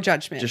 just no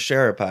judgment. Just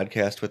share our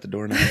podcast with the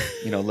doorknob.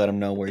 Let them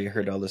know where you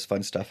heard all this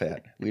fun stuff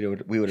at. We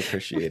would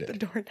appreciate the it.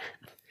 doorknob.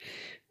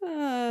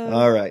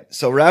 All right.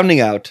 So rounding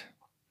out,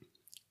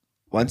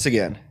 once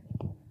again,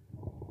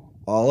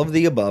 all of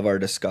the above are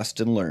discussed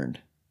and learned,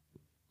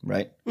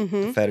 right?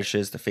 Mm-hmm. The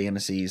fetishes, the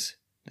fantasies,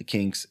 the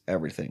kinks,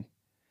 everything.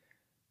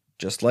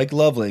 Just like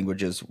love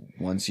languages,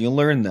 once you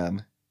learn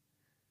them,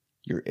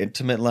 your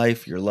intimate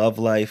life, your love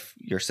life,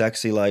 your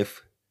sexy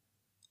life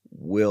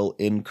will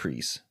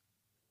increase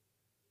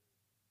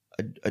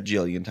a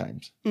jillion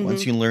times. Mhm.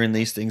 Once you learn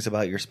these things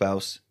about your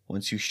spouse,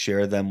 once you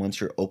share them,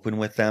 once you're open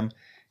with them,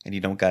 and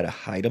you don't got to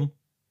hide them,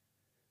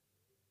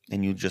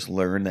 and you just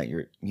learn that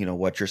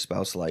what your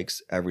spouse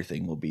likes,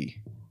 everything will be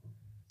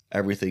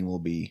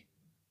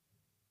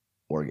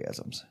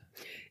orgasms.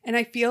 And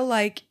I feel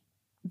like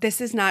this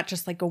is not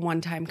just a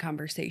one-time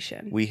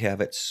conversation. We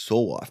have it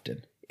so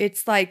often.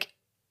 It's like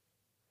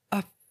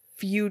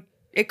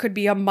it could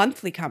be a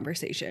monthly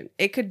conversation.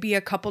 It could be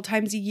a couple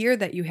times a year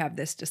that you have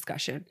this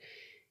discussion.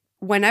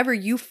 Whenever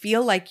you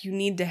feel like you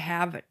need to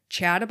have a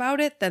chat about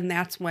it, then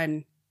that's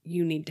when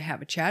you need to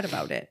have a chat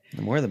about it.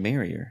 The more the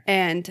merrier.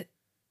 And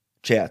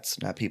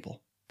chats, not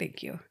people.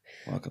 Thank you.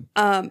 Welcome.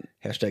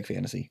 Hashtag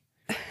fantasy.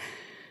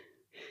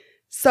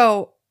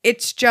 So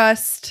it's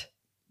just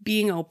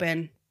being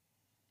open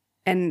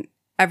and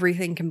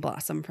everything can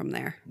blossom from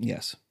there.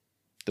 Yes.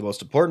 The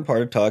most important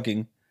part of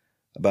talking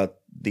about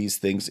these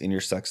things in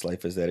your sex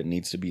life is that it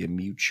needs to be a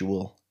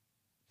mutual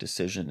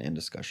decision and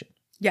discussion.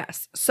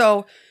 Yes.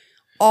 So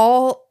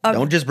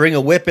don't just bring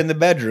a whip in the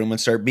bedroom and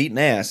start beating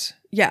ass.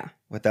 Yeah.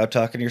 Without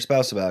talking to your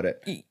spouse about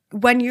it.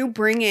 When you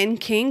bring in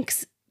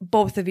kinks,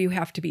 both of you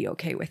have to be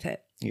okay with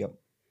it. Yep.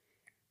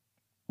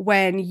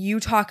 When you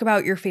talk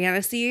about your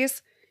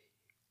fantasies,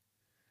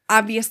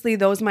 obviously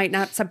those might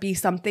not be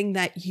something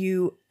that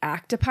you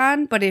act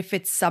upon, but if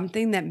it's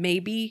something that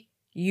maybe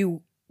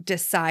you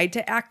decide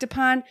to act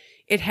upon,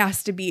 it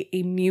has to be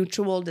a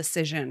mutual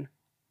decision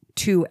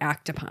to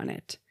act upon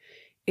it.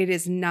 It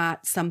is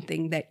not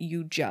something that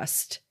you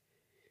just...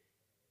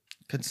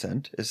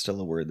 Consent is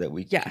still a word that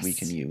we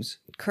can use.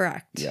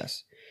 Correct.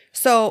 Yes.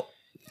 So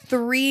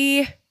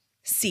 3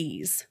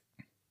 C's.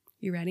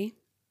 You ready?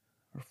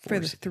 For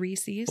the 3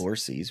 C's? 4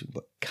 C's. We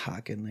put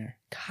cock in there.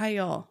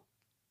 Kyle.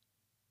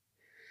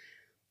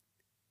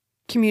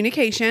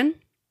 Communication.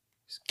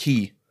 It's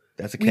key.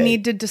 That's a K. We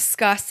need to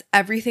discuss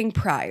everything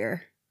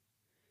prior.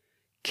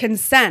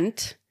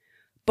 Consent.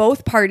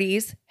 Both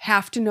parties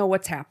have to know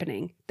what's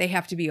happening. They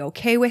have to be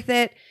okay with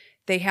it.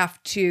 They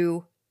have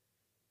to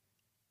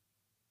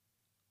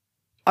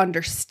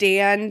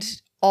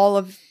understand all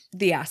of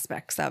the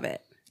aspects of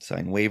it.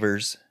 Sign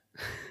waivers.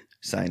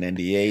 Sign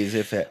NDAs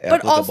if applicable.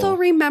 But also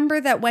remember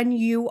that when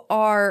you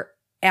are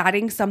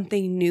adding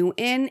something new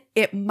in,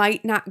 it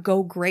might not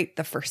go great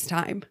the first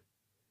time.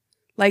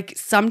 Like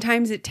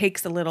sometimes it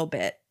takes a little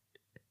bit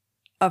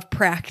of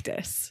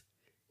practice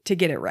to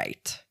get it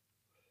right.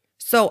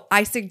 So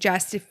I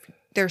suggest if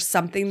there's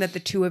something that the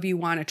two of you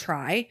want to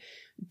try,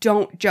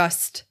 don't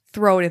just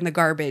throw it in the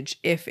garbage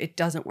if it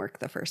doesn't work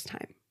the first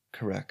time.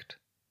 Correct.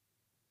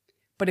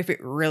 But if it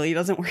really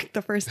doesn't work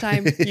the first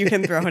time, you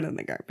can throw it in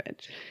the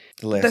garbage.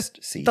 The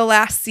last C. The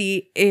last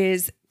C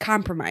is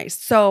compromise.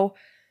 So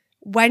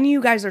when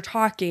you guys are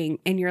talking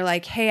and you're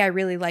like, hey, I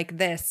really like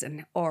this,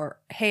 or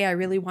hey, I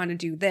really want to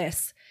do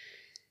this,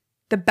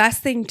 the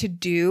best thing to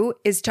do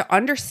is to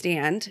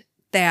understand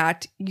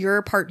that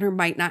your partner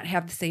might not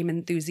have the same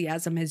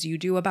enthusiasm as you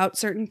do about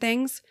certain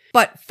things,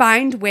 but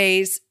find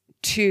ways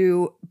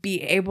to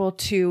be able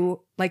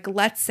to, like,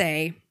 let's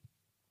say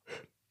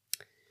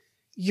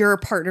your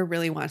partner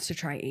really wants to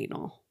try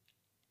anal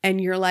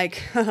and you're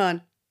like,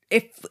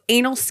 if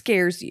anal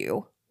scares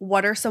you,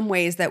 what are some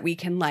ways that we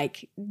can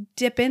like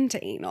dip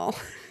into anal?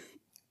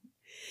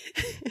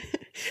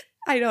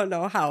 I don't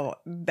know how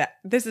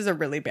this is a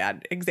really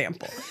bad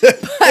example,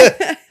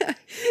 but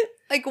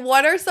like,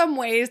 what are some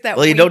ways that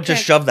you don't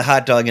just shove the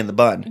hot dog in the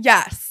bun.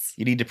 Yes.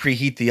 You need to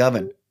preheat the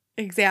oven.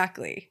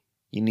 Exactly.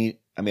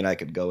 I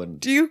could go and...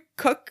 Do you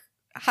cook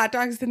hot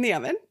dogs in the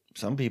oven?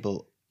 Some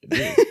people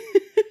do.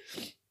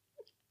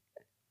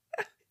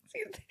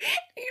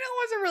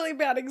 Was a really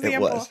bad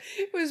example.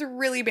 It was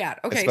really bad.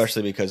 Okay.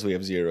 Especially because we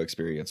have zero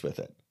experience with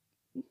it.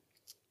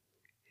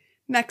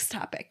 Next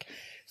topic.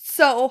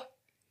 So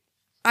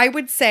I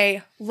would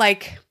say,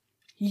 like,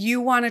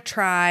 you want to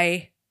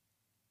try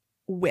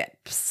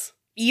whips.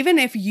 Even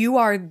if you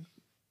are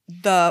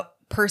the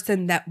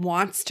person that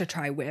wants to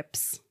try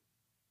whips,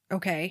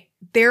 okay,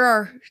 there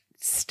are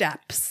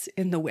steps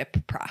in the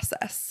whip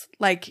process.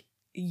 Like,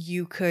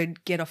 you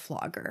could get a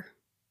flogger,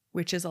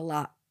 which is a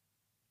lot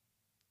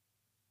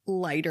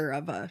lighter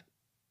of a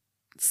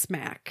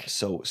smack.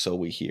 So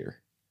we hear.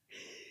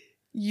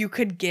 You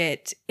could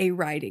get a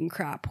riding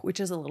crop, which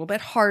is a little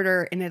bit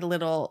harder and a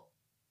little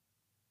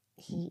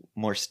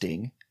more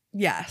sting.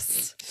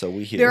 Yes. So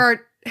we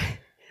hear.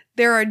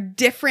 There are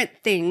different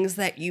things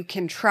that you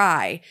can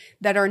try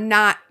that are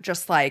not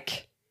just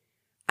like,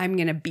 I'm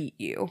going to beat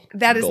you.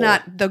 That is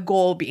not the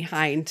goal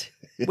behind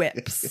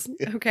whips.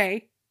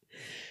 Okay.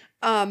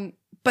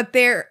 But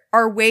there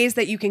are ways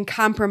that you can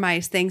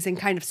compromise things and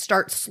kind of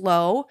start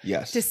slow.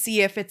 Yes. To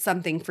see if it's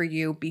something for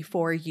you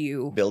before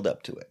you build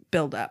up to it.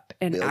 Build up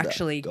and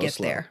actually get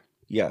slow. there.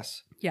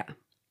 Yes. Yeah.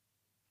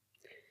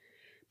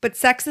 But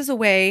sex is a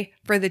way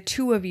for the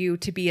two of you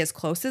to be as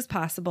close as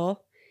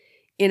possible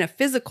in a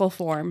physical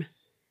form.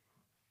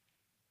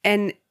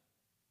 And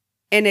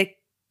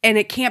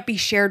it can't be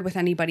shared with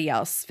anybody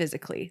else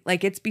physically.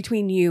 Like, it's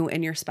between you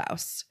and your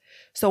spouse.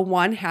 So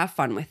 1, have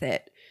fun with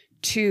it.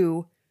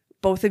 2,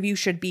 both of you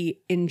should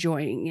be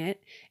enjoying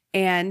it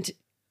and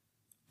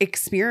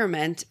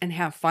experiment and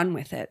have fun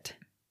with it.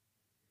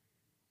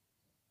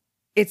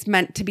 It's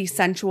meant to be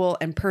sensual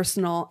and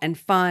personal and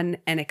fun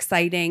and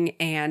exciting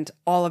and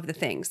all of the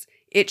things.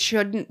 It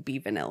shouldn't be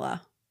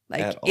vanilla.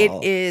 Like,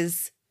 it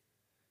is.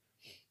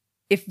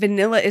 If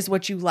vanilla is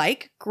what you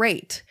like,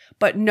 great.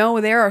 But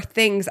no, there are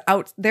things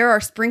out, there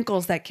are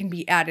sprinkles that can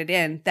be added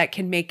in that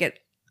can make it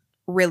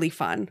really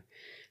fun.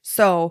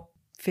 So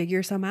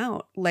figure some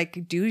out.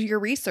 Like, do your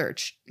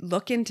research,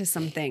 look into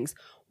some things,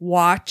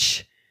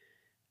 watch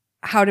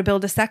how to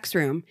build a sex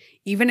room.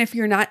 Even if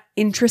you're not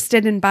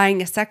interested in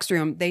buying a sex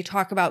room, they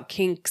talk about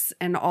kinks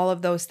and all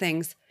of those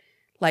things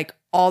like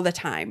all the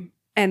time.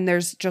 And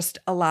there's just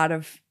a lot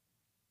of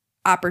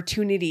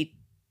opportunity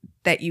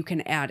that you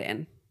can add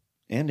in.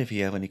 And if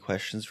you have any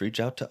questions, reach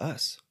out to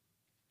us.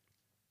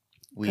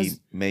 We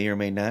may or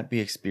may not be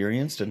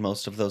experienced in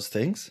most of those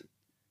things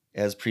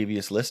as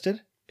previous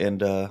listed,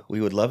 and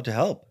we would love to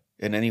help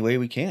in any way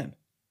we can.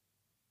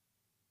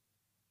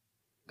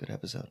 Good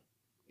episode.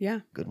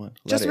 Yeah. Good one.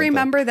 Just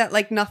remember that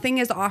like nothing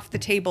is off the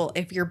table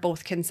if you're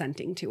both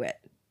consenting to it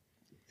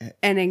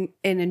and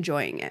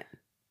enjoying it.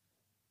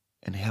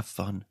 And have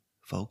fun,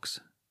 folks.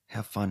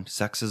 Have fun.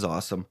 Sex is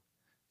awesome.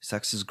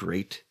 Sex is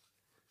great.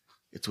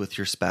 It's with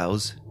your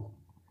spouse.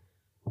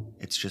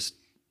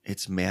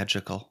 It's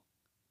magical.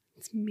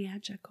 It's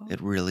magical. It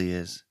really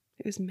is.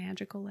 It was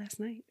magical last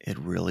night. It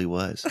really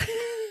was.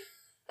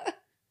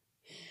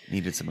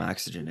 Needed some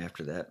oxygen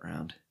after that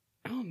round.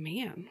 Oh,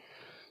 man.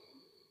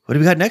 What do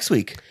we got next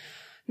week?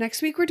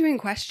 Next week, we're doing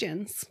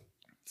questions.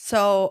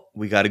 So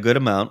we got a good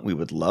amount. We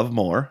would love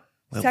more.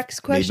 Sex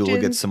questions. Maybe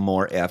we'll get some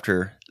more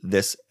after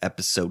this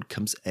episode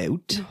comes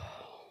out.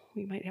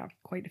 We might have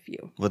quite a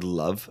few. Would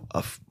love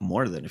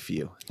more than a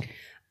few.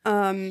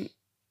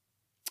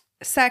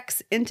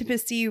 Sex,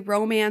 intimacy,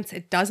 romance.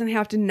 It doesn't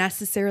have to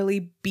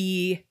necessarily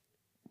be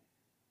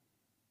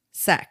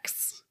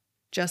sex.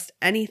 Just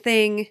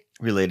anything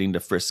relating to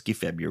Frisky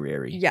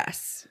February.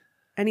 Yes.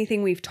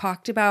 Anything we've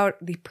talked about,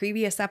 the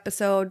previous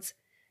episodes,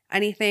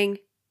 anything.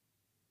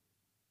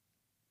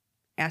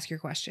 Ask your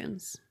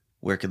questions.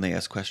 Where can they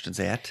ask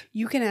questions at?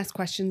 You can ask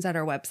questions at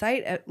our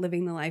website at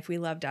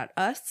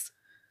livingthelifewelove.us.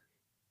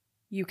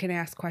 You can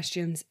ask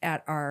questions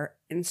at our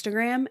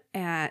Instagram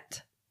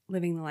at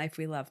Living the Life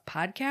We Love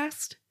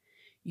podcast.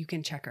 You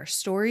can check our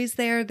stories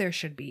there. There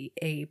should be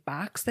a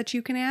box that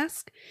you can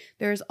ask.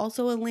 There is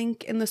also a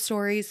link in the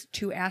stories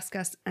to ask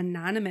us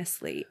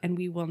anonymously, and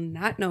we will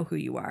not know who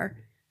you are.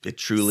 It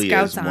truly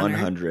Scout's is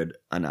 100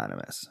 honor.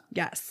 anonymous.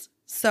 Yes.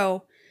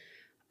 So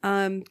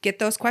get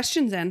those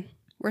questions in.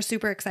 We're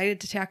super excited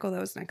to tackle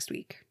those next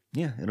week.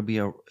 Yeah, it'll be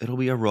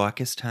a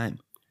raucous time.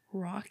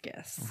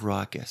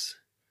 Raucous.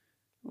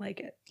 Like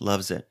it.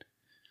 Loves it.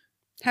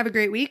 Have a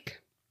great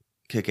week.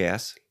 Kick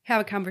ass. Have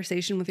a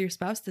conversation with your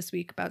spouse this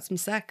week about some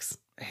sex.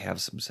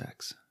 Have some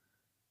sex.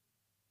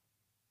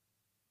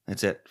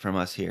 That's it from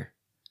us here.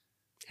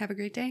 Have a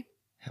great day.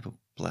 Have a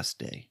blessed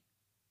day.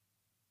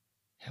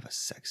 Have a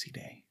sexy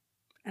day.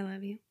 I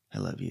love you. I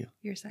love you.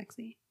 You're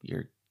sexy.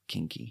 You're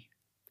kinky.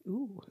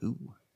 Ooh. Ooh.